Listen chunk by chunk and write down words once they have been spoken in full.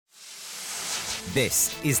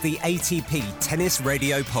This is the ATP Tennis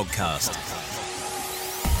Radio Podcast.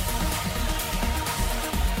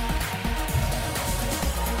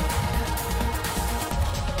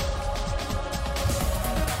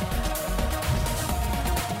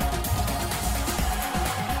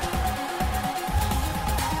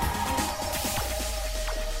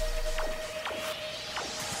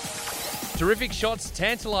 Terrific shots,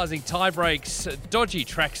 tantalising tie-breaks, dodgy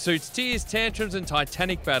tracksuits, tears, tantrums and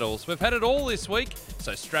titanic battles. We've had it all this week,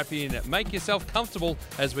 so strap in, make yourself comfortable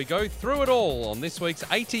as we go through it all on this week's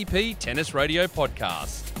ATP Tennis Radio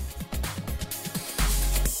Podcast.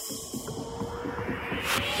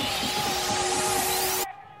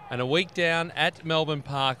 And a week down at Melbourne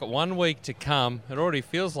Park, 1 week to come. It already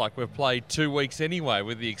feels like we've played 2 weeks anyway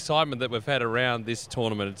with the excitement that we've had around this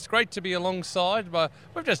tournament. It's great to be alongside, but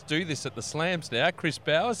we'll just do this at the Slams now. Chris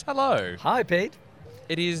Bowers, hello. Hi, Pete.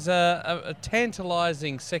 It is a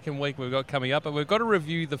tantalising second week we've got coming up, but we've got to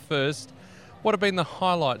review the first. What have been the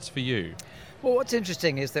highlights for you? Well, what's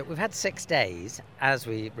interesting is that we've had 6 days as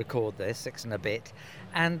we record this, 6 and a bit.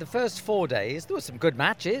 And the first 4 days, there were some good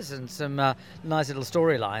matches and some nice little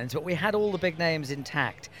storylines, but we had all the big names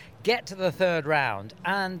intact. Get to the third round,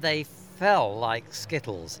 and they fell like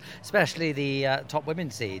skittles, especially the top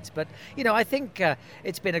women's seeds. But, you know, I think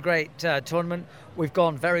it's been a great tournament. We've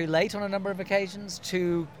gone very late on a number of occasions,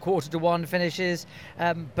 2 quarter-to-1 finishes.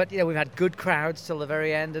 But, you know, we've had good crowds till the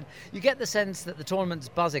very end. And you get the sense that the tournament's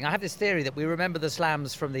buzzing. I have this theory that we remember the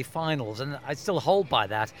slams from the finals, and I still hold by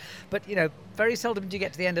that. But, you know, very seldom do you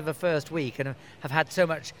get to the end of a first week and have had so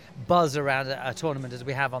much buzz around a tournament as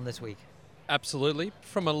we have on this week. Absolutely.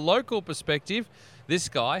 From a local perspective, this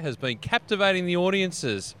guy has been captivating the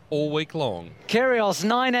audiences all week long. Kyrgios,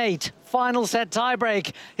 9-8, final set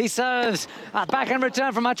tiebreak. He serves at backhand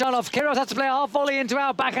return from Marton. Kyrgios has to play a half volley into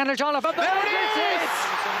out backhand Marton. But there it is!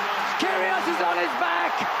 Kyrgios is on his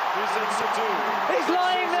back. He's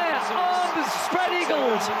lying there, arms spread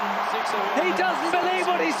eagled. He doesn't believe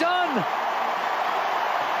what he's done.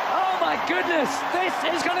 Oh my goodness, this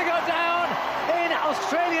is going to go down in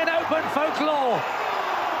Australian Open folklore.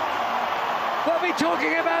 We'll be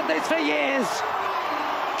talking about this for years.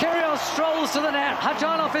 Kyrgios strolls to the net.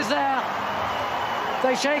 Khachanov is there.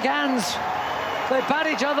 They shake hands. They pat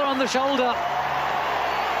each other on the shoulder.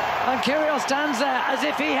 And Kyrgios stands there as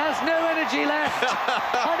if he has no energy left.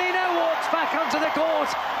 And he now walks back onto the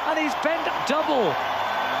court and he's bent double.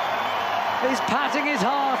 He's patting his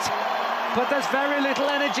heart, but there's very little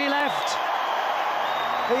energy left.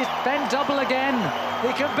 He's bent double again.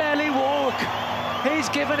 He can barely walk. He's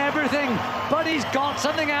given everything, but he's got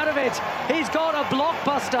something out of it. He's got a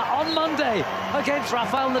blockbuster on Monday against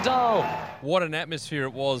Rafael Nadal. What an atmosphere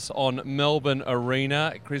it was on Melbourne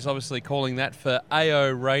Arena. Chris obviously calling that for AO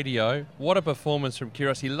Radio. What a performance from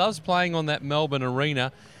Kyrgios. He loves playing on that Melbourne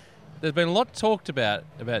Arena. There's been a lot talked about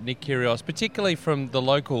Nick Kyrgios, particularly from the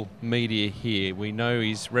local media here. We know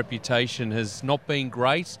his reputation has not been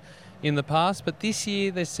great in the past, but this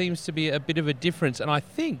year there seems to be a bit of a difference. And I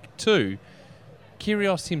think, too,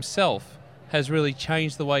 Kyrgios himself has really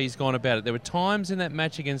changed the way he's gone about it. There were times in that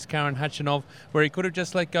match against Karen Khachanov where he could have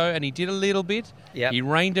just let go, and he did a little bit. Yep. He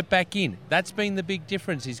reined it back in. That's been the big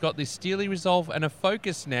difference. He's got this steely resolve and a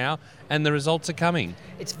focus now, and the results are coming.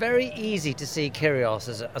 It's very easy to see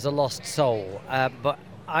Kyrgios as a lost soul, but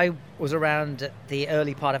I was around at the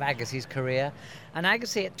early part of Agassi's career, and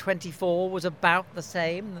Agassi at 24 was about the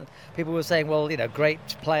same. People were saying, well, you know, great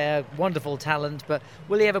player, wonderful talent, but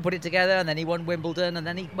will he ever put it together? And then he won Wimbledon, and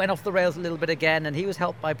then he went off the rails a little bit again, and he was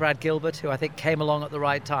helped by Brad Gilbert, who I think came along at the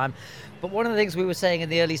right time. But one of the things we were saying in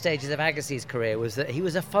the early stages of Agassi's career was that he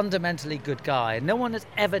was a fundamentally good guy. No one has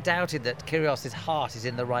ever doubted that Kyrgios' heart is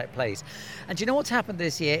in the right place. And do you know what's happened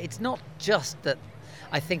this year? It's not just that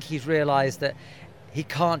I think he's realised that he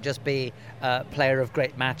can't just be a player of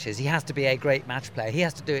great matches. He has to be a great match player. He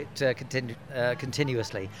has to do it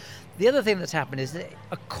continuously. The other thing that's happened is that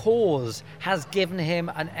a cause has given him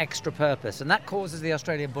an extra purpose, and that cause is the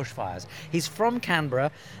Australian bushfires. He's from Canberra,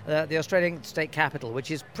 the Australian state capital, which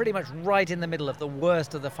is pretty much right in the middle of the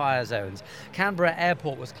worst of the fire zones. Canberra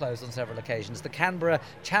Airport was closed on several occasions. The Canberra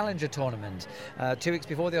Challenger Tournament, 2 weeks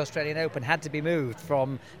before the Australian Open, had to be moved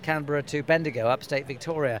from Canberra to Bendigo, upstate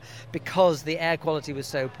Victoria, because the air quality was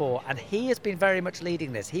so poor. And he has been very much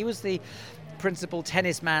leading this. He was the principal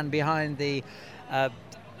tennis man behind the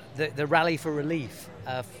rally for relief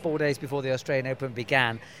 4 days before the Australian Open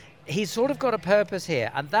began. He's sort of got a purpose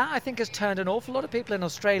here, and that I think has turned an awful lot of people in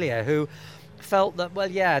Australia who felt that, well,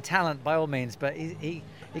 yeah, talent by all means, but he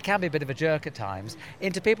can be a bit of a jerk at times,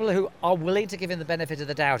 into people who are willing to give him the benefit of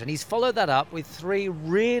the doubt. And he's followed that up with 3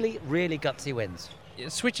 really, really gutsy wins.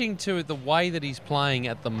 switching to the way that he's playing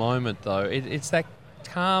at the moment, though, it's that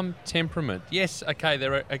calm temperament. Yes, okay,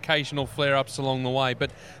 there are occasional flare-ups along the way,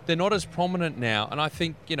 but they're not as prominent now. And I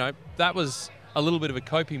think, that was a little bit of a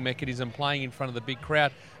coping mechanism playing in front of the big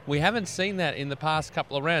crowd. We haven't seen that in the past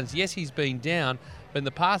couple of rounds. Yes, he's been down, but in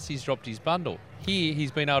the past he's dropped his bundle. Here,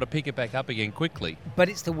 he's been able to pick it back up again quickly. But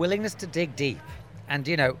it's the willingness to dig deep. And,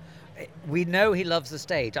 we know he loves the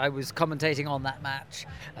stage. I was commentating on that match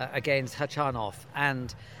against Khachanov,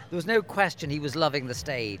 and there was no question he was loving the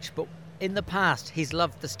stage. But in the past, he's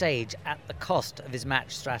loved the stage at the cost of his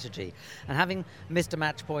match strategy. And having missed a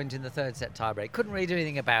match point in the third set tiebreak, couldn't really do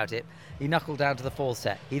anything about it. He knuckled down to the fourth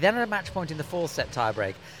set. He then had a match point in the fourth set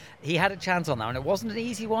tiebreak. He had a chance on that, and it wasn't an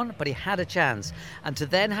easy one, but he had a chance. And to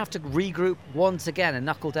then have to regroup once again and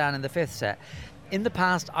knuckle down in the fifth set, in the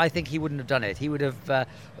past, I think he wouldn't have done it. He would have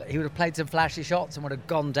played some flashy shots and would have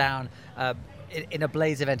gone down in a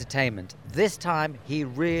blaze of entertainment. This time, he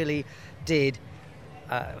really did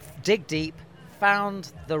dig deep,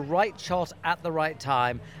 found the right shot at the right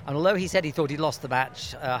time, and although he said he thought he'd lost the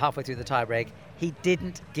match halfway through the tiebreak, he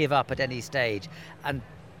didn't give up at any stage. And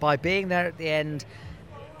by being there at the end,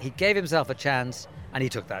 he gave himself a chance, and he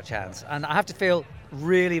took that chance. And I have to feel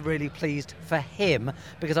really, really pleased for him,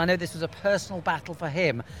 because I know this was a personal battle for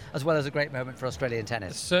him, as well as a great moment for Australian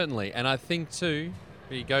tennis. Certainly, and I think too,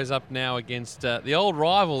 he goes up now against the old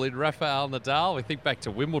rival in Rafael Nadal. We think back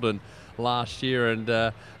to Wimbledon last year and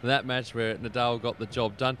that match where Nadal got the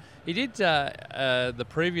job done. He did the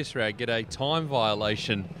previous round get a time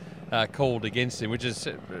violation called against him, which is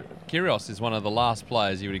Kyrgios is one of the last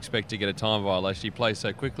players you would expect to get a time violation. He plays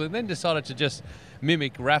so quickly, and then decided to just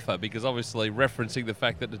mimic Rafa, because obviously referencing the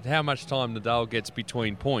fact that how much time Nadal gets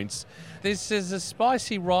between points. This is a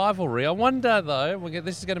spicy rivalry. I wonder, though,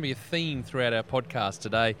 this is going to be a theme throughout our podcast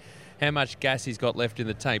today, how much gas he's got left in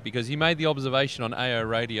the tank, because he made the observation on AO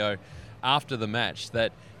Radio after the match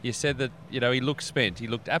that you said that, he looked spent. He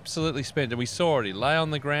looked absolutely spent, and we saw it. He lay on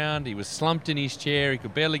the ground. He was slumped in his chair. He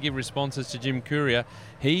could barely give responses to Jim Courier.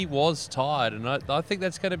 He was tired, and I think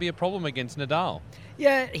that's going to be a problem against Nadal.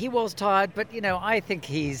 Yeah, he was tired, but, I think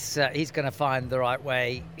he's going to find the right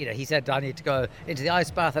way. He said, I need to go into the ice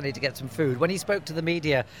bath, I need to get some food. When he spoke to the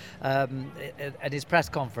media at his press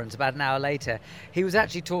conference about an hour later, he was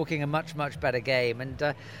actually talking a much, much better game.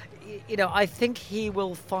 And, I think he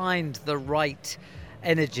will find the right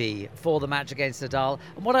energy for the match against Nadal.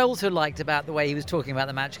 And what I also liked about the way he was talking about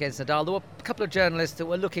the match against Nadal, there were a couple of journalists that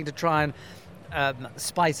were looking to try and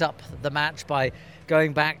spice up the match by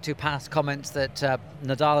going back to past comments that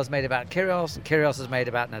Nadal has made about Kyrgios and Kyrgios has made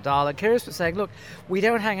about Nadal. And Kyrgios was saying, look, we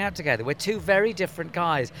don't hang out together. We're two very different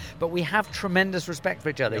guys, but we have tremendous respect for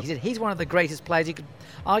each other. Yep. He said he's one of the greatest players. You could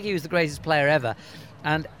argue he's the greatest player ever.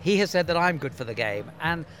 And he has said that I'm good for the game.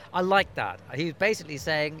 And I like that. He was basically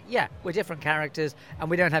saying, yeah, we're different characters and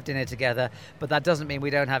we don't have dinner together, but that doesn't mean we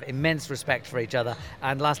don't have immense respect for each other.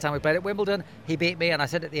 And last time we played at Wimbledon, he beat me, and I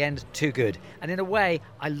said at the end, too good. And in a way,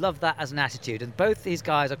 I love that as an attitude. And both these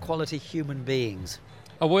guys are quality human beings.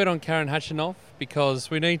 A word on Karen Khachanov, because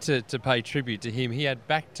we need to pay tribute to him. He had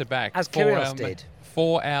back-to-back as Kyrgios did.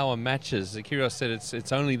 4-hour matches. Kyrgios said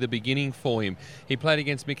it's only the beginning for him. He played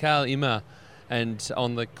against Mikael Ymer and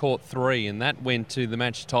on the court 3, and that went to the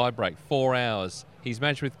match tiebreak, 4 hours. He's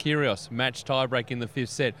matched with Kyrgios, match tiebreak in the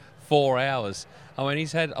fifth set, 4 hours. I mean,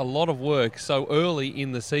 he's had a lot of work so early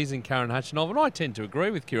in the season, Karen Khachanov, and I tend to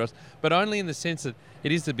agree with Kyrgios, but only in the sense that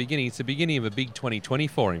it is the beginning. It's the beginning of a big 2020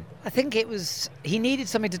 for him. I think he needed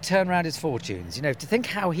something to turn around his fortunes. To think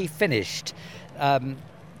how he finished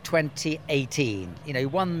 2018. He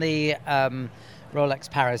won the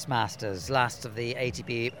Rolex Paris Masters, last of the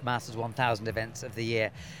ATP Masters 1000 events of the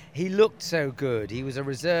year. He looked so good. He was a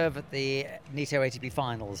reserve at the NITO ATP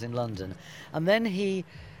Finals in London. And then he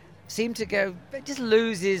seemed to just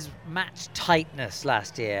lose his match tightness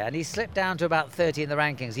last year, and he slipped down to about 30 in the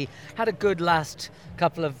rankings. He had a good last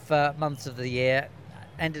couple of months of the year,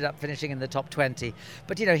 ended up finishing in the top 20.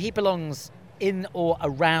 But, he belongs in or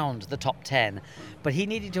around the top 10, but he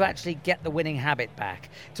needed to actually get the winning habit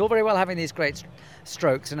back. It's all very well having these great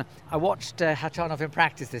strokes, and I watched Khachanov in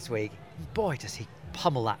practice this week. Boy, does he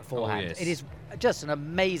pummel that forehand. Oh, yes. It is just an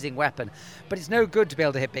amazing weapon, but it's no good to be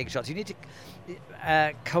able to hit big shots. You need to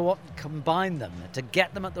combine them, to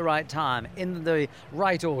get them at the right time, in the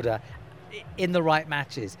right order, in the right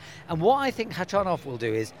matches. And what I think Khachanov will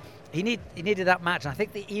do is, he needed that match, and I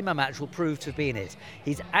think the Ymer match will prove to have been it.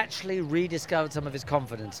 He's actually rediscovered some of his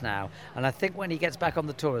confidence now, and I think when he gets back on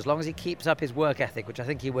the tour, as long as he keeps up his work ethic, which I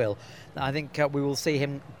think he will, I think we will see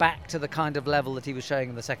him back to the kind of level that he was showing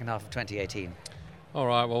in the second half of 2018. All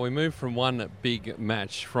right, well, we move from one big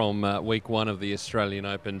match from week one of the Australian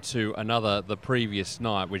Open to another the previous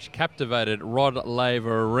night, which captivated Rod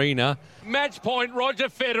Laver Arena. Match point, Roger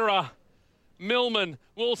Federer. Millman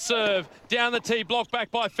will serve. Down the tee, blocked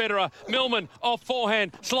back by Federer. Millman off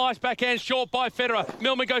forehand, slice backhand short by Federer.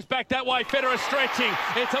 Millman goes back that way. Federer stretching.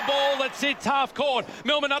 It's a ball that sits half court.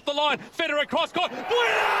 Millman up the line. Federer cross court. Winner!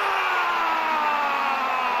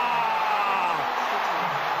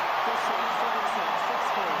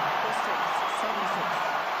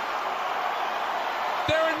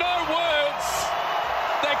 There are no words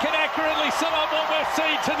that can accurately sum up what we've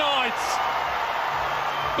seen tonight.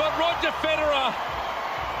 But Roger Federer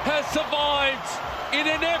has survived in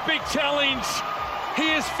an epic challenge.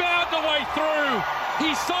 He has found a way through.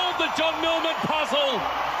 He solved the John Millman puzzle.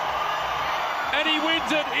 And he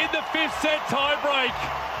wins it in the 5th set tiebreak.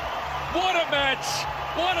 What a match.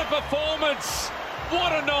 What a performance.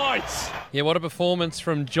 What a night. Yeah, what a performance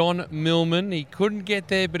from John Millman. He couldn't get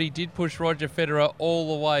there, but he did push Roger Federer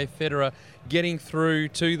all the way. Federer getting through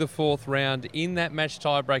to the 4th round in that match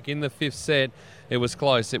tiebreak in the 5th set. It was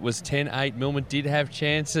close. It was 10-8. Millman did have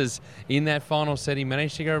chances in that final set. He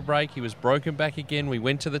managed to go a break. He was broken back again. We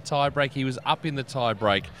went to the tiebreak. He was up in the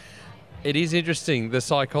tiebreak. It is interesting, the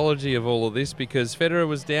psychology of all of this, because Federer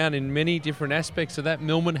was down in many different aspects of that.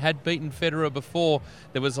 Millman had beaten Federer before.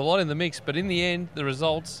 There was a lot in the mix, but in the end, the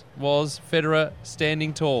results was Federer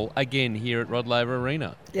standing tall again here at Rod Laver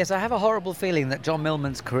Arena. Yes, I have a horrible feeling that John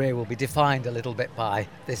Millman's career will be defined a little bit by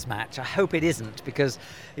this match. I hope it isn't, because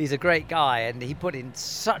he's a great guy and he put in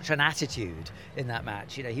such an attitude in that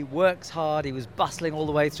match. You know, he works hard, he was bustling all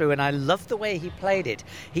the way through, and I loved the way he played it.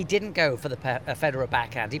 He didn't go for the Federer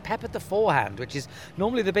backhand. He peppered the forehand, which is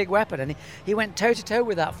normally the big weapon, and he went toe-to-toe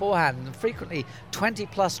with that forehand, and frequently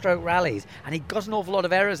 20-plus stroke rallies, and he got an awful lot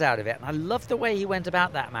of errors out of it. And I loved the way he went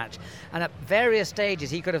about that match. And at various stages,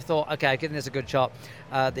 he could have thought, okay, giving this a good shot.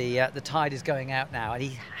 The tide is going out now, and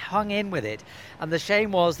he hung in with it. And the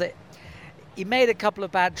shame was that he made a couple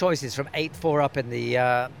of bad choices from 8-4 up in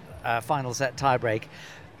the final set tiebreak,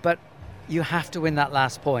 but you have to win that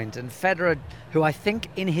last point. And Federer, who I think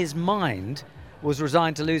in his mind was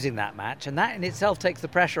resigned to losing that match, and that in itself takes the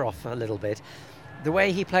pressure off a little bit. The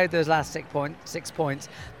way he played those last 6 points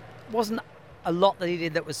wasn't a lot that he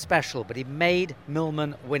did that was special, but he made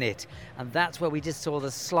Millman win it, and that's where we just saw the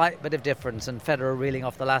slight bit of difference, and Federer reeling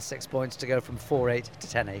off the last 6 points to go from 4-8 to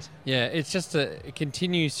 10-8. Yeah, it's just it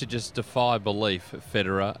continues to just defy belief,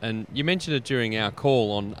 Federer. And you mentioned it during our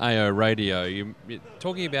call on AO Radio. You're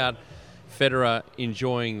talking about Federer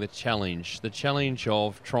enjoying the challenge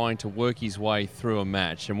of trying to work his way through a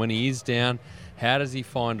match. And when he is down, how does he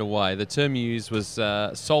find a way? The term you used was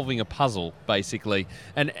solving a puzzle, basically,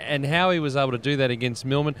 and how he was able to do that against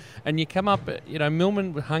Millman. And you come up, you know,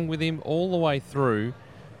 Millman hung with him all the way through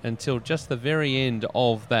until just the very end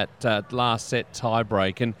of that last set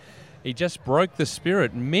tiebreak, and he just broke the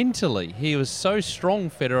spirit mentally. He was so strong,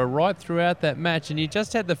 Federer, right throughout that match, and you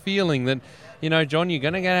just had the feeling that, you know, John, you're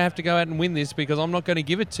going to have to go out and win this because I'm not going to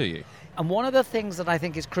give it to you. And one of the things that I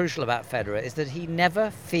think is crucial about Federer is that he never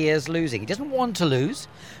fears losing. He doesn't want to lose,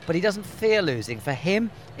 but he doesn't fear losing. For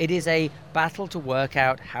him, it is a battle to work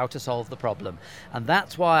out how to solve the problem. And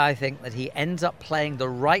that's why I think that he ends up playing the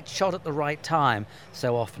right shot at the right time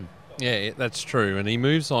so often. Yeah, that's true. And he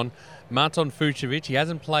moves on. Marton Fucsovics, he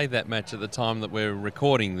hasn't played that match at the time that we're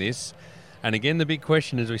recording this. And again, the big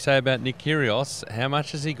question, as we say about Nick Kyrgios, how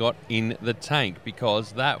much has he got in the tank?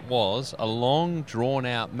 Because that was a long,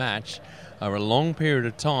 drawn-out match over a long period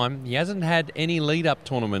of time. He hasn't had any lead-up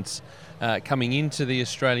tournaments coming into the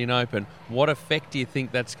Australian Open. What effect do you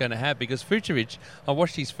think that's going to have? Because Fucsovics, I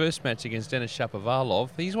watched his first match against Denis Shapovalov.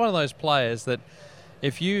 He's one of those players that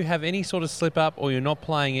if you have any sort of slip-up or you're not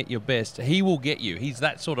playing at your best, he will get you. He's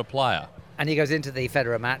that sort of player. And he goes into the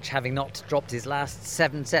Federer match having not dropped his last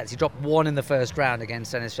 7 sets. He dropped 1 in the first round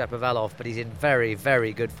against Denis Shapovalov, but he's in very,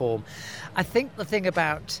 very good form. I think the thing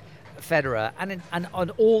about Federer and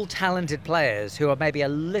all talented players who are maybe a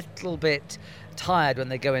little bit tired when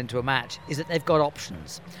they go into a match is that they've got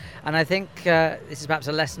options. And I think this is perhaps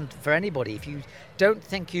a lesson for anybody. If you don't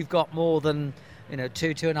think you've got more than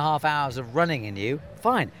 2.5 hours of running in you,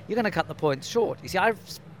 fine, you're going to cut the points short. You see, I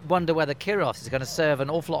wonder whether Kyrgios is going to serve an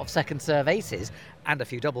awful lot of second serve aces and a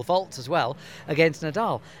few double faults as well against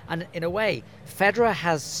Nadal. And in a way, Federer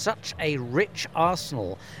has such a rich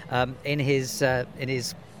arsenal in his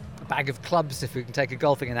bag of clubs, if we can take a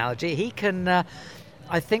golfing analogy. He can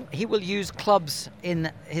I think he will use clubs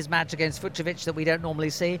in his match against Fucsovics that we don't normally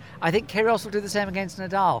see. I think Kyrgios will do the same against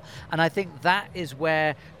Nadal. And I think that is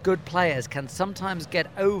where good players can sometimes get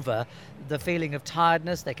over the feeling of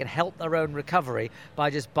tiredness. They can help their own recovery by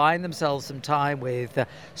just buying themselves some time with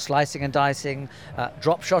slicing and dicing,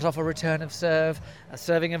 drop shot off a return of serve,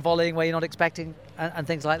 serving and volleying where you're not expecting, and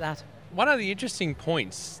things like that. One of the interesting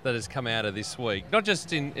points that has come out of this week, not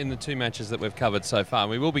just in the two matches that we've covered so far,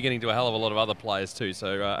 and we will be getting to a hell of a lot of other players too,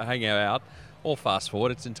 so hang out or fast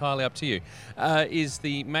forward, it's entirely up to you, is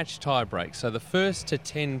the match tie break. So the first to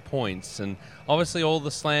 10 points, and obviously all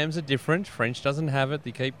the slams are different. French doesn't have it,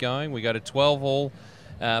 they keep going. We go to 12 all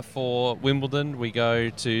for Wimbledon, we go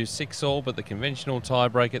to 6 all, but the conventional tie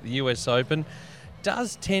break at the US Open.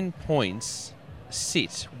 Does 10 points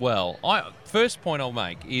sit well? First point I'll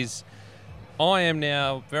make is I am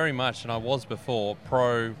now very much, and I was before,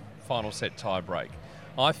 pro final set tie break.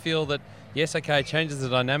 I feel that, yes, okay, it changes the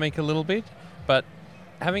dynamic a little bit, but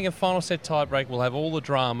having a final set tie break will have all the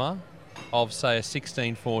drama of, say, a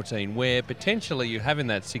 16-14, where potentially you have in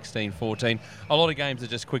that 16-14 a lot of games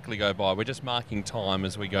that just quickly go by. We're just marking time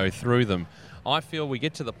as we go through them. I feel we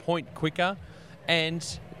get to the point quicker, and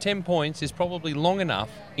 10 points is probably long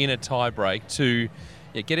enough in a tie break to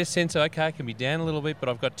get a sense of, okay, I can be down a little bit, but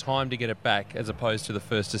I've got time to get it back, as opposed to the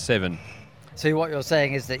first to 7. So what you're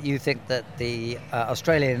saying is that you think that the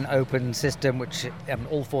Australian Open system, which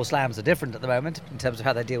all 4 slams are different at the moment in terms of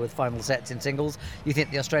how they deal with final sets in singles, you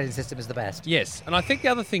think the Australian system is the best? Yes, and I think the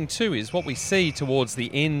other thing too is what we see towards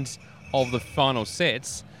the end of the final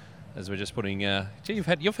sets, as we're just putting. You've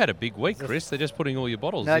had a big week, Chris. They're just putting all your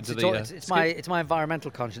bottles into the. It's my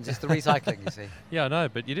environmental conscience. It's the recycling, you see. Yeah, I know,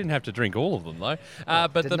 but you didn't have to drink all of them, though.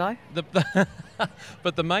 Didn't I?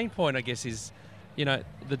 But the main point, I guess, is,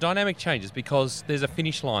 the dynamic changes because there's a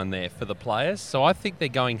finish line there for the players. So I think they're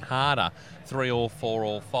going harder, 3 all, 4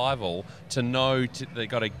 all, 5 all, to know they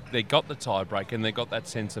got the tie break and they got that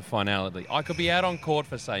sense of finality. I could be out on court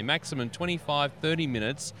for, say, maximum 25, 30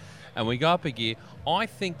 minutes. And we go up a gear. I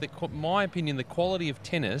think that, my opinion, the quality of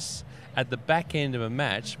tennis at the back end of a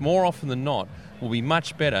match, more often than not, will be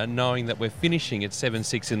much better knowing that we're finishing at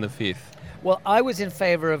 7-6 in the 5th. Well, I was in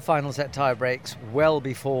favour of final set tie breaks well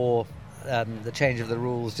before the change of the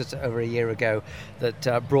rules just over a year ago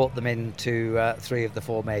that brought them into 3 of the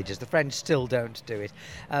 4 majors. The French still don't do it.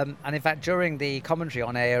 And in fact, during the commentary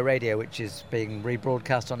on AO Radio, which is being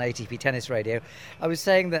rebroadcast on ATP Tennis Radio, I was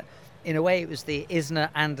saying that in a way, it was the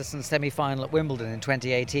Isner-Anderson semi-final at Wimbledon in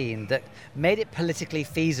 2018 that made it politically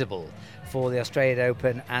feasible for the Australian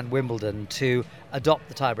Open and Wimbledon to adopt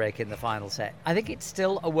the tiebreak in the final set. I think it's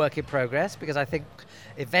still a work in progress because I think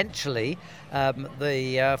eventually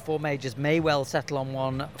the 4 majors may well settle on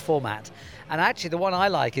one format. And actually, the one I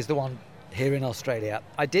like is the one here in Australia.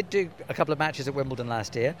 I did do a couple of matches at Wimbledon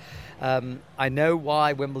last year. I know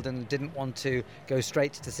why Wimbledon didn't want to go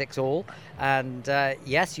straight to 6 all, and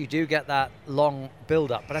yes, you do get that long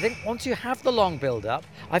build-up, but I think once you have the long build-up,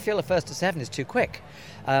 I feel a first to 7 is too quick.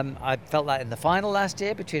 I felt that in the final last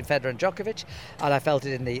year between Federer and Djokovic, and I felt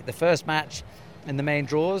it in the first match in the main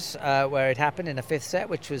draws where it happened in a 5th set,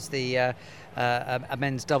 which was the a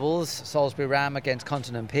men's doubles, Salisbury Ram against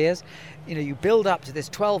Compton and Piers. You build up to this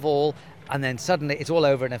 12 all, and then suddenly it's all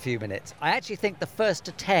over in a few minutes. I actually think the first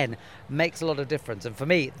to 10 makes a lot of difference, and for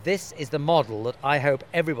me, this is the model that I hope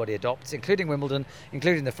everybody adopts, including Wimbledon,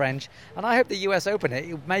 including the French, and I hope the US Open,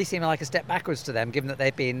 it may seem like a step backwards to them, given that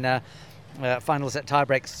they've been final set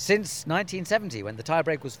tiebreaks since 1970, when the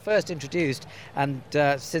tiebreak was first introduced, and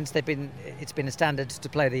since it's been a standard to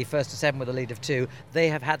play the first to 7 with a lead of 2. They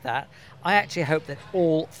have had that. I actually hope that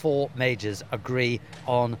all 4 majors agree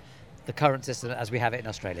on the current system as we have it in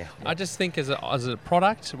Australia. I just think as a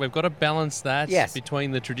product, we've got to balance that yes. between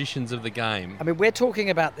the traditions of the game. I mean, we're talking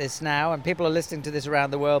about this now, and people are listening to this around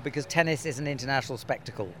the world because tennis is an international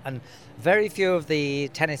spectacle, and very few of the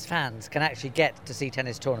tennis fans can actually get to see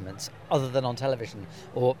tennis tournaments other than on television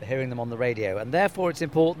or hearing them on the radio, and therefore it's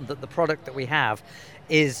important that the product that we have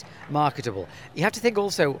is marketable. You have to think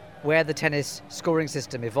also where the tennis scoring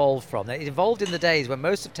system evolved from. It evolved in the days when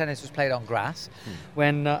most of tennis was played on grass,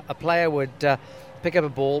 when a player would pick up a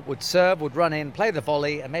ball, would serve, would run in, play the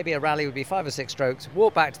volley, and maybe a rally would be 5 or 6 strokes,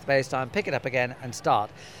 walk back to the baseline, pick it up again and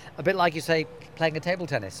start. A bit like, you say, playing a table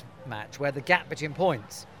tennis match where the gap between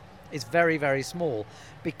points is very, very small.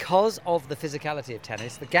 Because of the physicality of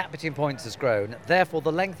tennis, the gap between points has grown, therefore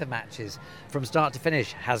the length of matches from start to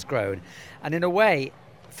finish has grown. And in a way,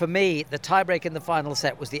 for me, the tiebreak in the final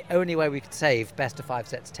set was the only way we could save best of 5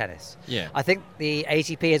 sets tennis. Yeah. I think the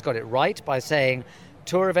ATP has got it right by saying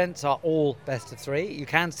tour events are all best of 3. You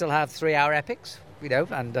can still have 3-hour epics,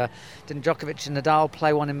 and didn't Djokovic and Nadal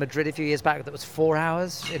play one in Madrid a few years back that was 4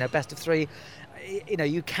 hours, best of 3?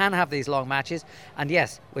 You can have these long matches, and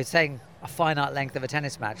yes, we're saying a finite length of a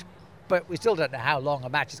tennis match, but we still don't know how long a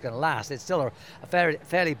match is going to last. It's still a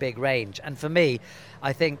fairly big range, and for me,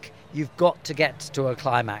 I think you've got to get to a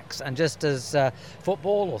climax. And just as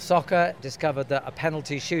football or soccer discovered that a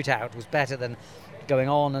penalty shootout was better than going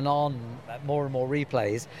on and on, more and more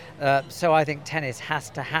replays, so I think tennis has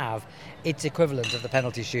to have its equivalent of the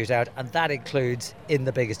penalty shootout, and that includes in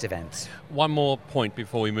the biggest events. One more point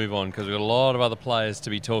before we move on, because we've got a lot of other players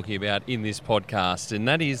to be talking about in this podcast, and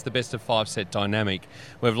that is the best of 5 set dynamic.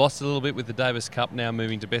 We've lost a little bit with the Davis Cup now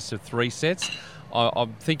moving to best of 3 sets.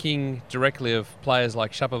 I'm thinking directly of players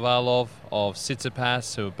like Shapovalov, of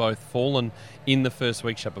Tsitsipas, who have both fallen in the first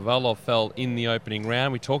week. Shapovalov fell in the opening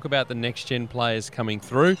round. We talk about the next-gen players coming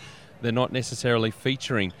through. They're not necessarily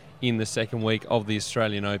featuring in the second week of the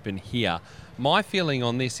Australian Open here. My feeling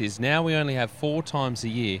on this is now we only have 4 times a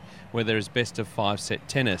year where there is best of 5 set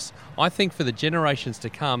tennis. I think for the generations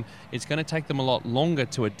to come, it's going to take them a lot longer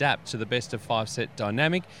to adapt to the best of 5 set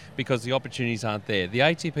dynamic because the opportunities aren't there. The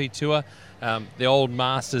ATP Tour, the old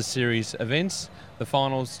Masters Series events, the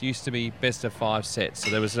finals used to be best of 5 sets,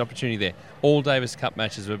 so there was an opportunity there. All Davis Cup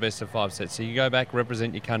matches were best of 5 sets, so you go back,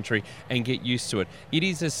 represent your country, and get used to it. It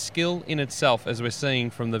is a skill in itself, as we're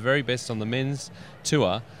seeing from the very best on the men's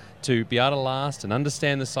tour, to be able to last and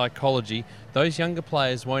understand the psychology. Those younger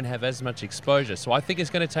players won't have as much exposure, so I think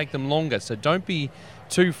it's going to take them longer. So don't be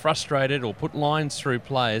too frustrated or put lines through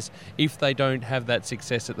players if they don't have that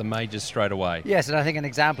success at the majors straight away. Yes, and I think an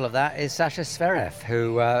example of that is Sasha Zverev,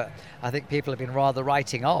 who I think people have been rather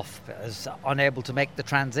writing off as unable to make the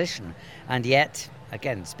transition. And yet,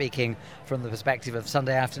 again, speaking from the perspective of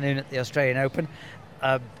Sunday afternoon at the Australian Open,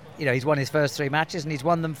 he's won his first 3 matches and he's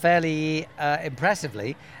won them fairly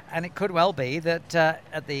impressively. And it could well be that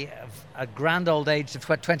at the grand old age of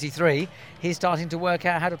 23, he's starting to work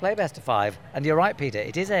out how to play best of 5. And you're right, Peter,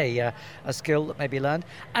 it is a skill that may be learned.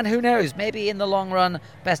 And who knows, maybe in the long run,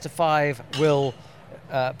 best of 5 will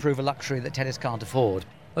prove a luxury that tennis can't afford.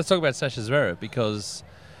 Let's talk about Sasha Zverev, because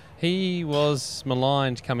he was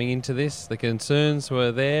maligned coming into this. The concerns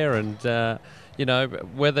were there, and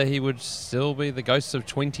whether he would still be the ghosts of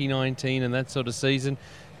 2019 and that sort of season,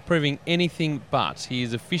 proving anything but. He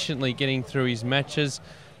is efficiently getting through his matches,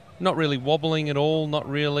 not really wobbling at all, not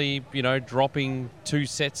really, dropping 2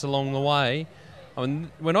 sets along the way. I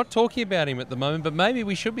mean, we're not talking about him at the moment, but maybe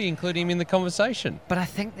we should be including him in the conversation. But I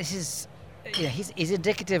think this is, he's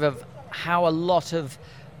indicative of how a lot of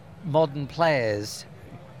modern players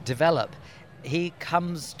develop. He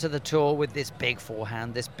comes to the tour with this big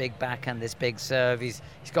forehand, this big backhand, this big serve. He's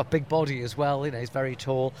got big body as well. He's very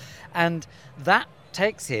tall, and that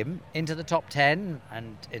takes him into the top 10,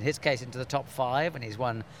 and in his case into the top 5. And he's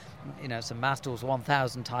won, some Masters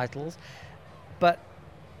 1000 titles. But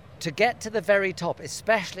to get to the very top,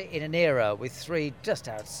 especially in an era with 3 just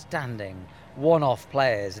outstanding one-off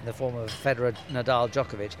players in the form of Federer, Nadal,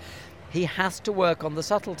 Djokovic, he has to work on the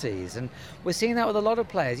subtleties, and we're seeing that with a lot of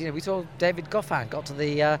players. We saw David Goffin got to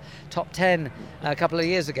the top 10 a couple of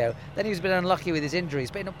years ago. Then he's been unlucky with his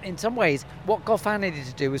injuries, but in some ways what Goffin needed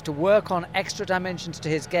to do was to work on extra dimensions to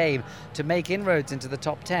his game to make inroads into the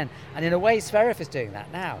top 10, and in a way Zverev is doing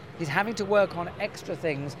that now. He's having to work on extra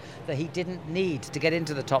things that he didn't need to get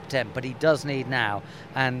into the top 10, but he does need now,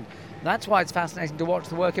 and that's why it's fascinating to watch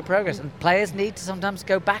the work in progress. And players need to sometimes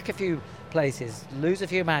go back a few places, lose a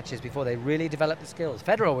few matches before they really develop the skills.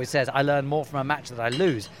 Federer always says, I learn more from a match that I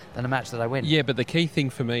lose than a match that I win. Yeah, but the key thing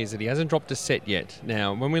for me is that he hasn't dropped a set yet.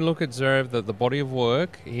 Now, when we look at Zverev, the body of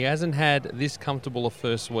work, he hasn't had this comfortable a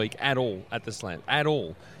first week at all at the Slam, at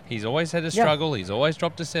all. He's always had a struggle. He's always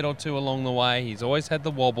dropped a set or 2 along the way. He's always had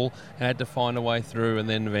the wobble and had to find a way through and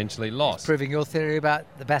then eventually lost. It's proving your theory about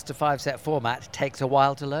the best of 5 set format takes a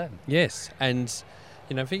while to learn. Yes, and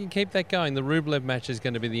if he can keep that going, the Rublev match is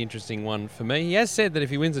going to be the interesting one for me. He has said that if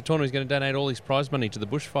he wins the tournament, he's going to donate all his prize money to the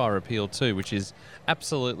bushfire appeal too, which is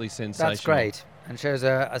absolutely sensational. That's great, and shows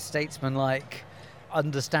a statesman-like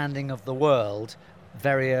understanding of the world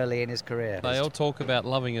very early in his career. They all talk about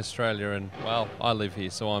loving Australia, and, well, I live here,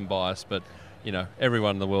 so I'm biased, but,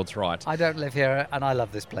 everyone in the world's right. I don't live here, and I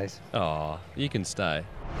love this place. Oh, you can stay.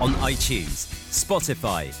 On iTunes,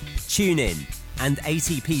 Spotify, TuneIn, and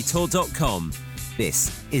ATPTour.com.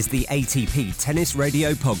 This is the ATP Tennis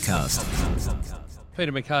Radio Podcast.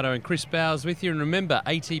 Peter Marcato and Chris Bowers with you. And remember,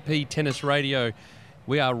 ATP Tennis Radio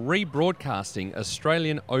we are rebroadcasting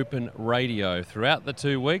Australian Open Radio throughout the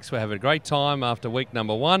 2 weeks. We're having a great time after week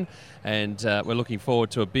number 1, and we're looking forward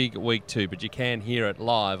to a big week 2, but you can hear it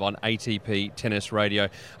live on ATP Tennis Radio.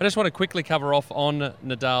 I just want to quickly cover off on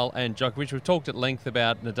Nadal and Djokovic. We've talked at length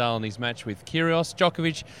about Nadal and his match with Kyrgios.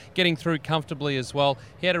 Djokovic getting through comfortably as well.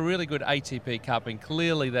 He had a really good ATP Cup, and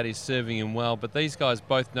clearly that is serving him well, but these guys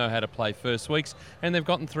both know how to play first weeks, and they've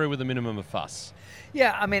gotten through with a minimum of fuss.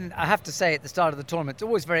 Yeah, I mean, I have to say at the start of the tournament, it's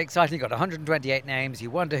always very exciting. You've got 128 names. You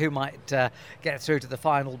wonder who might get through to the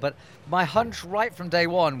final. But my hunch right from day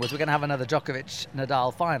one was we're going to have another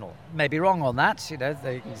Djokovic-Nadal final. Maybe wrong on that. You know,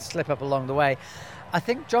 they can slip up along the way. I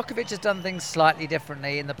think Djokovic has done things slightly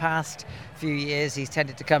differently. In the past few years, he's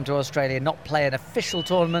tended to come to Australia and not play an official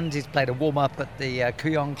tournament. He's played a warm-up at the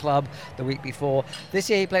Kooyong Club the week before. This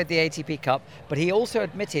year he played the ATP Cup, but he also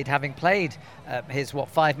admitted, having played his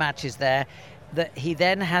 5 matches there, that he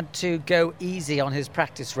then had to go easy on his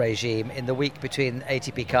practice regime in the week between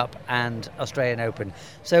ATP Cup and Australian Open.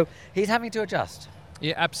 So he's having to adjust.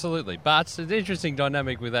 Yeah, absolutely. But it's an interesting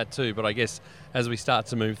dynamic with that too. But I guess as we start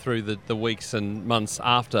to move through the weeks and months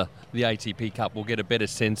after the ATP Cup, we'll get a better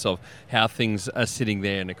sense of how things are sitting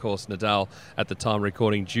there. And of course, Nadal, at the time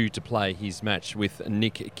recording, due to play his match with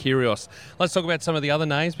Nick Kyrgios. Let's talk about some of the other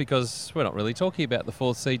names, because we're not really talking about the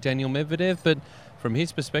 4th seed Daniil Medvedev, but from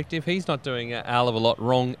his perspective, he's not doing a hell of a lot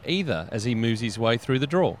wrong either as he moves his way through the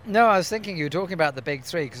draw. No, I was thinking you were talking about the big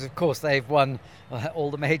 3, because of course they've won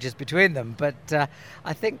all the majors between them. But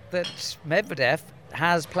I think that Medvedev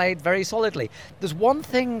has played very solidly. There's one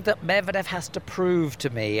thing that Medvedev has to prove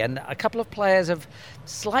to me, and a couple of players have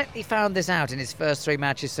slightly found this out in his first 3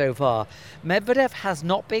 matches so far. Medvedev has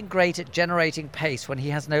not been great at generating pace when he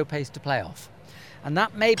has no pace to play off. And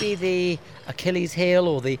that may be the Achilles heel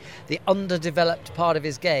or the underdeveloped part of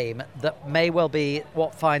his game that may well be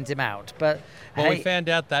what finds him out. But we found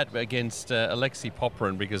out that against Alexei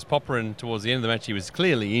Popyrin, because Popyrin, towards the end of the match, he was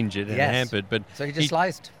clearly injured and hampered. But so he just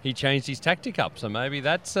sliced. He changed his tactic up, so maybe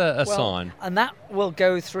that's a sign. And that will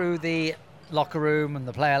go through the locker room and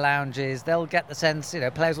the player lounges. They'll get the sense,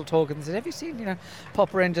 players will talk and say, have you seen,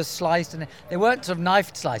 Popyrin just sliced? And they weren't sort of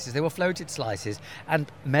knifed slices, they were floated slices.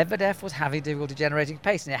 And Medvedev was having difficulty generating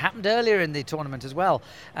pace. And it happened earlier in the tournament as well.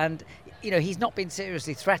 And, he's not been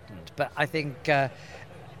seriously threatened, but I think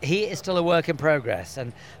he is still a work in progress.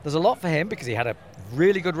 And there's a lot for him because he had a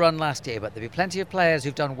really good run last year, but there'll be plenty of players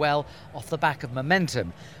who've done well off the back of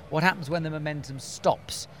momentum. What happens when the momentum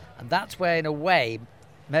stops? And that's where, in a way,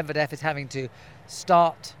 Medvedev is having to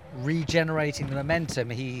start regenerating the momentum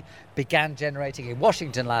he began generating in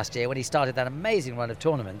Washington last year when he started that amazing run of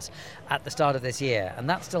tournaments at the start of this year, and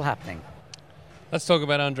that's still happening. Let's talk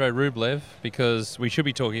about Andrei Rublev, because we should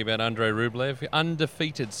be talking about Andrei Rublev,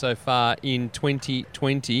 undefeated so far in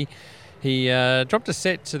 2020. He dropped a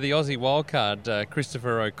set to the Aussie wildcard,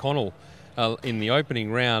 Christopher O'Connell, in the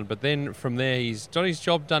opening round, but then from there he's got his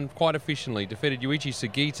job done quite efficiently. Defeated Yuichi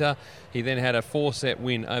Sugita. He then had a 4-set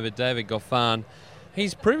win over David Goffin.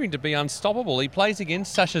 He's proving to be unstoppable. He plays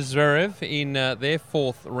against Sasha Zverev in their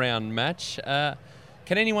 4th round match. Can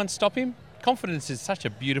anyone stop him? Confidence is such a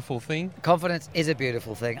beautiful thing. Confidence is a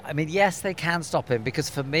beautiful thing. I mean, yes, they can stop him, because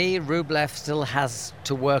for me, Rublev still has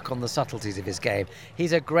to work on the subtleties of his game.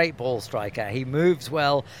 He's a great ball striker. He moves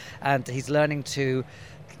well, and he's learning to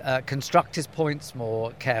construct his points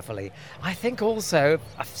more carefully. I think also,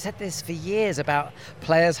 I've said this for years about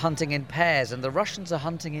players hunting in pairs, and the Russians are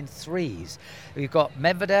hunting in 3s. You've got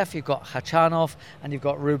Medvedev, you've got Khachanov, and you've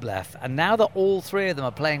got Rublev. And now that all 3 of them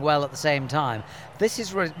are playing well at the same time, this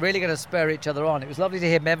is really going to spur each other on. It was lovely to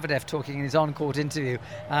hear Medvedev talking in his on-court interview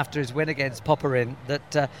after his win against Popyrin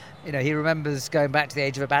that he remembers going back to the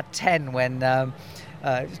age of about 10 when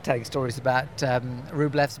just telling stories about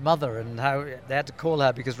Rublev's mother and how they had to call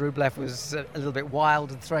her because Rublev was a little bit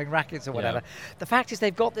wild and throwing rackets or whatever. Yeah. The fact is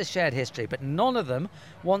they've got this shared history, but none of them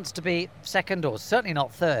wants to be second or certainly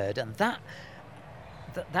not third, and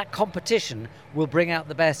that competition will bring out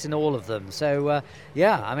the best in all of them. So, I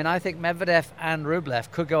think Medvedev and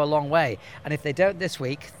Rublev could go a long way. And if they don't this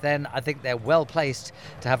week, then I think they're well placed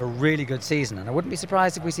to have a really good season. And I wouldn't be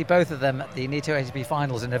surprised if we see both of them at the Nitto ATP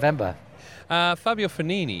Finals in November. Fabio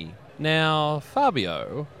Fognini. Now,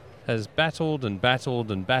 Fabio has battled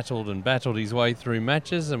his way through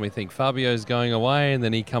matches, and we think Fabio's going away, and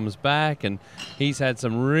then he comes back, and he's had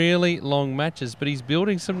some really long matches, but he's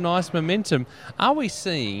building some nice momentum. Are we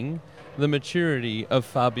seeing the maturity of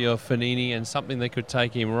Fabio Fognini and something that could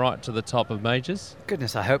take him right to the top of majors?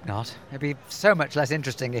 Goodness, I hope not. It'd be so much less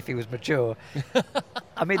interesting if he was mature.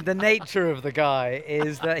 I mean, the nature of the guy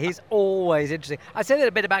is that he's always interesting. I say that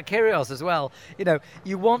a bit about Kyrgios as well.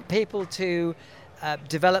 You want people to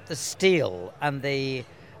develop the steel and the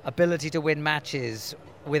ability to win matches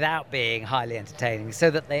without being highly entertaining,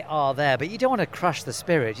 so that they are there. But you don't want to crush the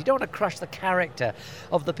spirit. You don't want to crush the character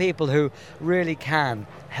of the people who really can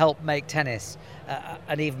help make tennis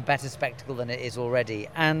an even better spectacle than it is already.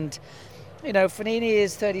 And, Fognini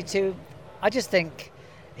is 32. I just think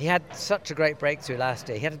he had such a great breakthrough last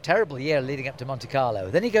year. He had a terrible year leading up to Monte Carlo.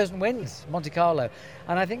 Then he goes and wins Monte Carlo.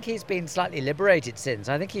 And I think he's been slightly liberated since.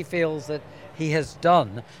 I think he feels that he has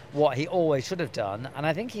done what he always should have done. And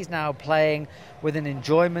I think he's now playing with an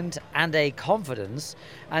enjoyment and a confidence.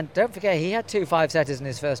 And don't forget, he had 2 5-setters in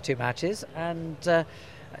his first 2 matches. And,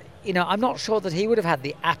 I'm not sure that he would have had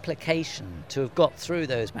the application to have got through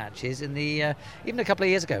those matches in the even a couple of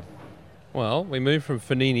years ago. Well, we move from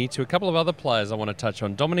Fognini to a couple of other players I want to touch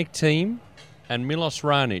on. Dominic Thiem and Milos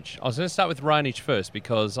Raonic. I was going to start with Raonic first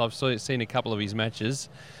because I've seen a couple of his matches.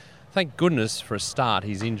 Thank goodness for a start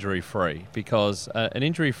he's injury-free, because an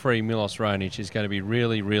injury-free Milos Raonic is going to be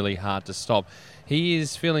really, really hard to stop. He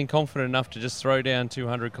is feeling confident enough to just throw down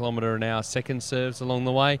 200km/h second serves along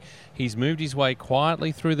the way. He's moved his way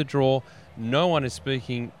quietly through the draw. No one is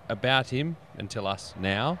speaking about him until us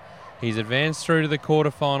now. He's advanced through to the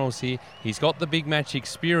quarterfinals here. He's got the big match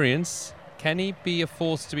experience. Can he be a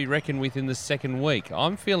force to be reckoned with in the second week?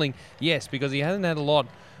 I'm feeling yes, because he hasn't had a lot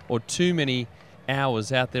or too many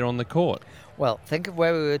hours out there on the court. Well, think of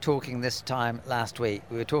where we were talking this time last week.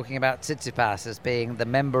 We were talking about Tsitsipas as being the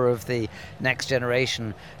member of the next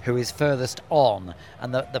generation who is furthest on,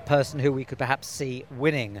 and the person who we could perhaps see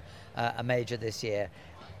winning a major this year.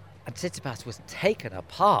 And Tsitsipas was taken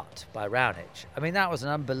apart by Raonic. I mean, that was an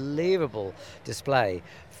unbelievable display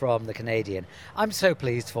from the Canadian. I'm so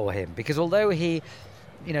pleased for him, because although he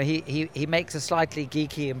makes a slightly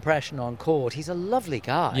geeky impression on court, he's a lovely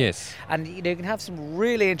guy. Yes. And you can have some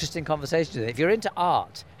really interesting conversations with him. If you're into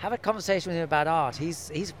art, have a conversation with him about art.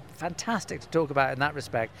 He's fantastic to talk about in that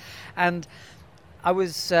respect. And I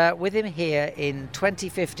was with him here in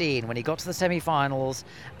 2015 when he got to the semi-finals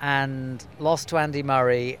and lost to Andy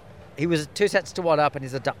Murray. He was 2-1 up and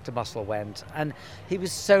his adductor muscle went, and he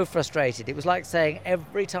was so frustrated. It was like saying,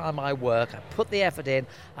 every time I work, I put the effort in,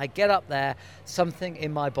 I get up there, something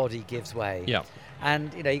in my body gives way. Yeah.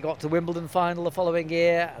 And he got to Wimbledon final the following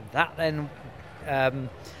year, and that then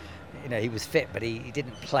he was fit, but he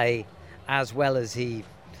didn't play as well as he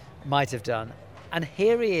might have done. And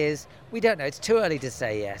here he is. We don't know, it's too early to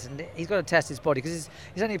say yet, and he's got to test his body, because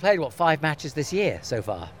he's only played 5 matches this year so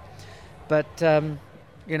far. But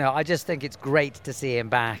I just think it's great to see him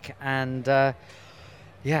back, and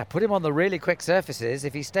put him on the really quick surfaces.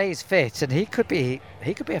 If he stays fit, and he could be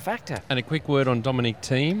a factor. And a quick word on Dominic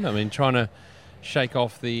Thiem. I mean, trying to shake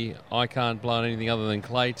off the I can't blow anything other than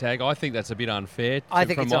clay tag. I think that's a bit unfair. I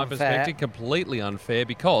think from it's my unfair. perspective, completely unfair,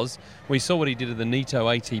 because we saw what he did at the Nito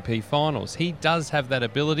ATP finals. He does have that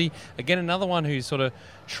ability. Again, another one who's sort of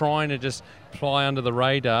trying to just fly under the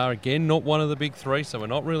radar. Again, not one of the big three, so we're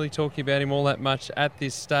not really talking about him all that much at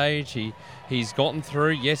this stage. He's gotten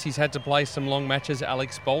through. Yes, he's had to play some long matches.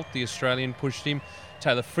 Alex Bolt, the Australian, pushed him.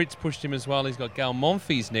 Taylor Fritz pushed him as well. He's got Gael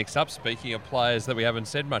Monfils next up, speaking of players that we haven't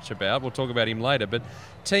said much about. We'll talk about him later. But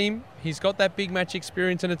Thiem, he's got that big match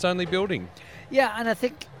experience, and it's only building. Yeah, and I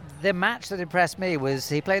think the match that impressed me was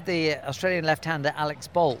he played the Australian left-hander Alex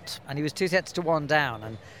Bolt, and he was 2-1 down.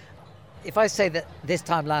 And if I say that this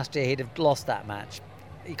time last year he'd have lost that match,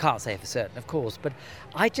 you can't say for certain, of course, but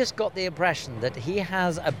I just got the impression that he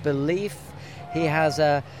has a belief, he has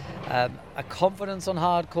a confidence on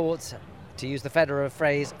hard courts, to use the Federer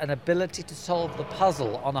phrase, an ability to solve the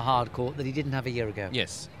puzzle on a hard court that he didn't have a year ago.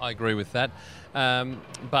 Yes, I agree with that.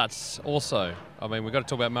 But also, I mean, we've got to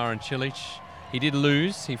talk about Marin Cilic. He did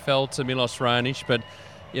lose. He fell to Milos Raonic, but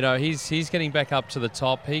he's getting back up to the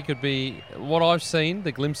top. He could be, what I've seen,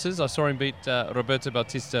 the glimpses, I saw him beat Roberto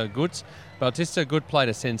Bautista Agut. Bautista Agut played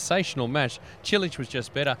a sensational match. Cilic was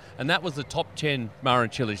just better, and that was the top 10 Marin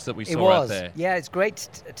Cilic that we saw out there. Yeah, it's great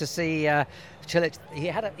to see Cilic. He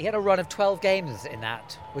had a run of 12 games in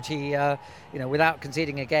that, which he, without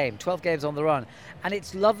conceding a game, 12 games on the run. And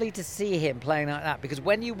it's lovely to see him playing like that, because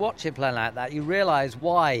when you watch him playing like that, you realise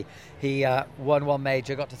why he won 1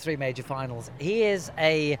 major, got to 3 major finals. He is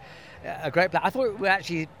a great player. I thought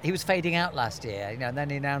he was fading out last year, and then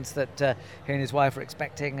he announced that he and his wife were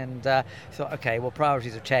expecting, and thought, okay, well,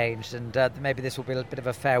 priorities have changed, and maybe this will be a bit of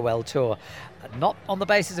a farewell tour. Not on the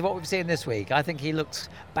basis of what we've seen this week. I think he looks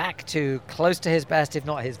back to close to his best, if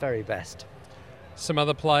not his very best. Some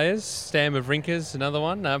other players, Stan Wawrinka's another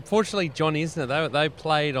one. Unfortunately, John Isner, they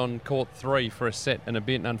played on court 3 for a set and a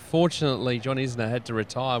bit, and unfortunately, John Isner had to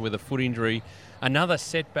retire with a foot injury. Another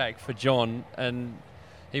setback for John, and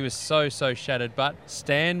He was so shattered. But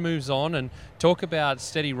Stan moves on, and talk about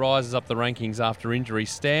steady rises up the rankings after injury.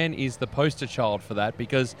 Stan is the poster child for that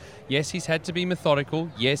because, yes, he's had to be methodical.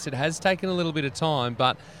 Yes, it has taken a little bit of time,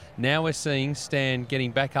 but now we're seeing Stan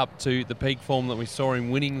getting back up to the peak form that we saw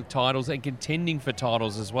him winning titles and contending for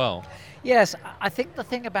titles as well. Yes, I think the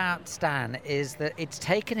thing about Stan is that it's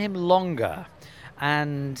taken him longer,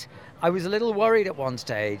 and I was a little worried at one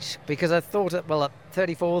stage because I thought, at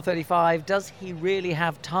 34, 35, does he really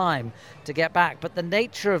have time to get back? But the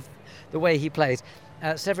nature of the way he plays,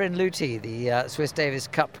 Severin Luthi, the Swiss Davis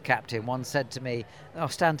Cup captain, once said to me,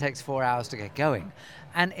 Stan takes 4 hours to get going.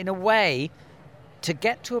 And in a way, to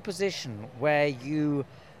get to a position where you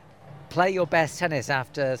play your best tennis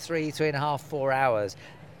after 3.5, 4 hours,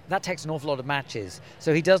 that takes an awful lot of matches.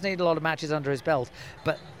 So he does need a lot of matches under his belt.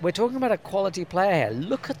 But we're talking about a quality player here.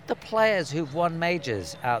 Look at the players who've won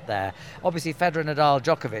majors out there. Obviously, Federer, Nadal,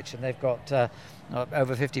 Djokovic, and they've got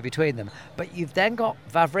over 50 between them. But you've then got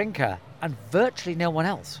Wawrinka and virtually no one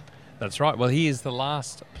else. That's right. Well, he is the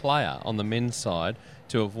last player on the men's side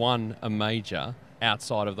to have won a major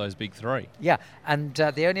outside of those big three. Yeah, and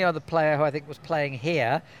the only other player who I think was playing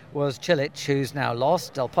here was Cilic, who's now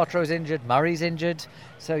lost. Del Potro's injured, Murray's injured.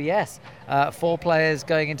 So yes, 4 players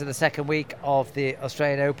going into the second week of the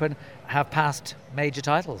Australian Open have passed major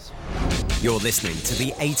titles. You're listening to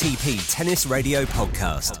the ATP Tennis Radio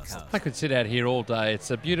Podcast. I could sit out here all day. It's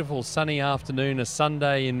a beautiful sunny afternoon, a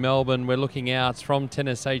Sunday in Melbourne. We're looking out from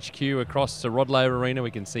Tennis HQ across to Rod Laver Arena. We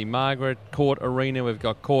can see Margaret Court Arena. We've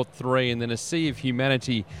got Court 3 and then a sea of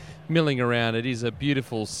humanity milling around. It is a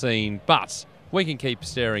beautiful scene, but we can keep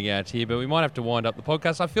staring out here, but we might have to wind up the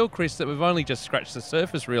podcast. I feel, Chris, that we've only just scratched the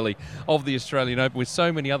surface, really, of the Australian Open with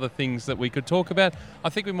so many other things that we could talk about. I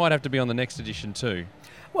think we might have to be on the next edition too.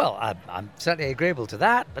 Well, I'm certainly agreeable to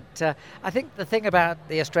that, but I think the thing about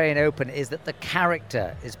the Australian Open is that the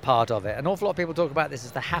character is part of it. An awful lot of people talk about this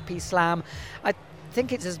as the happy slam. I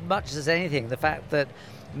think it's as much as anything the fact that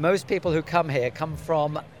most people who come here come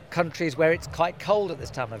from countries where it's quite cold at this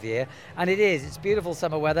time of year, and it's beautiful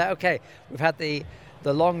summer weather. Okay, we've had the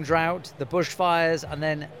long drought, the bushfires, and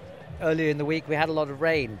then earlier in the week we had a lot of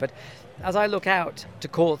rain. But as I look out to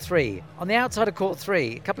Court 3, on the outside of Court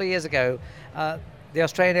 3, a couple of years ago, the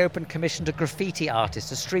Australian Open commissioned a graffiti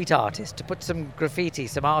artist, a street artist, to put some graffiti,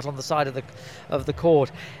 some art on the side of the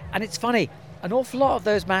court. And it's funny, an awful lot of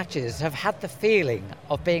those matches have had the feeling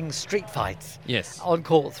of being street fights. Yes. On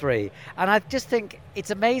Court 3. And I just think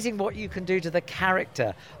it's amazing what you can do to the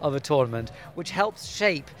character of a tournament, which helps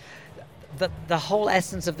shape the whole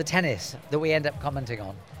essence of the tennis that we end up commenting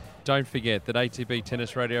on. Don't forget that ATP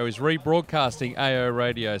Tennis Radio is rebroadcasting AO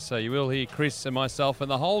Radio, so you will hear Chris and myself and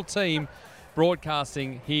the whole team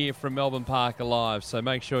broadcasting here from Melbourne Park Alive, so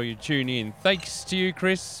make sure you tune in. Thanks to you,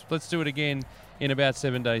 Chris. Let's do it again in about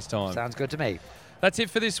 7 days' time. Sounds good to me. That's it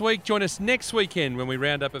for this week. Join us next weekend when we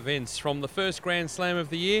round up events from the first Grand Slam of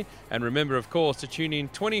the year. And remember, of course, to tune in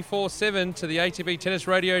 24/7 to the ATP Tennis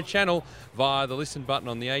Radio channel via the listen button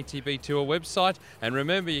on the ATP Tour website. And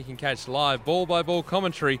remember, you can catch live ball-by-ball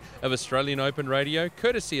commentary of Australian Open Radio,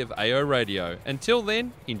 courtesy of AO Radio. Until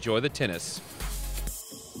then, enjoy the tennis.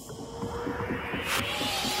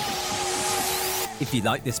 If you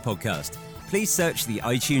like this podcast, please search the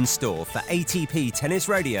iTunes store for ATP Tennis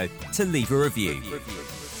Radio to leave a review.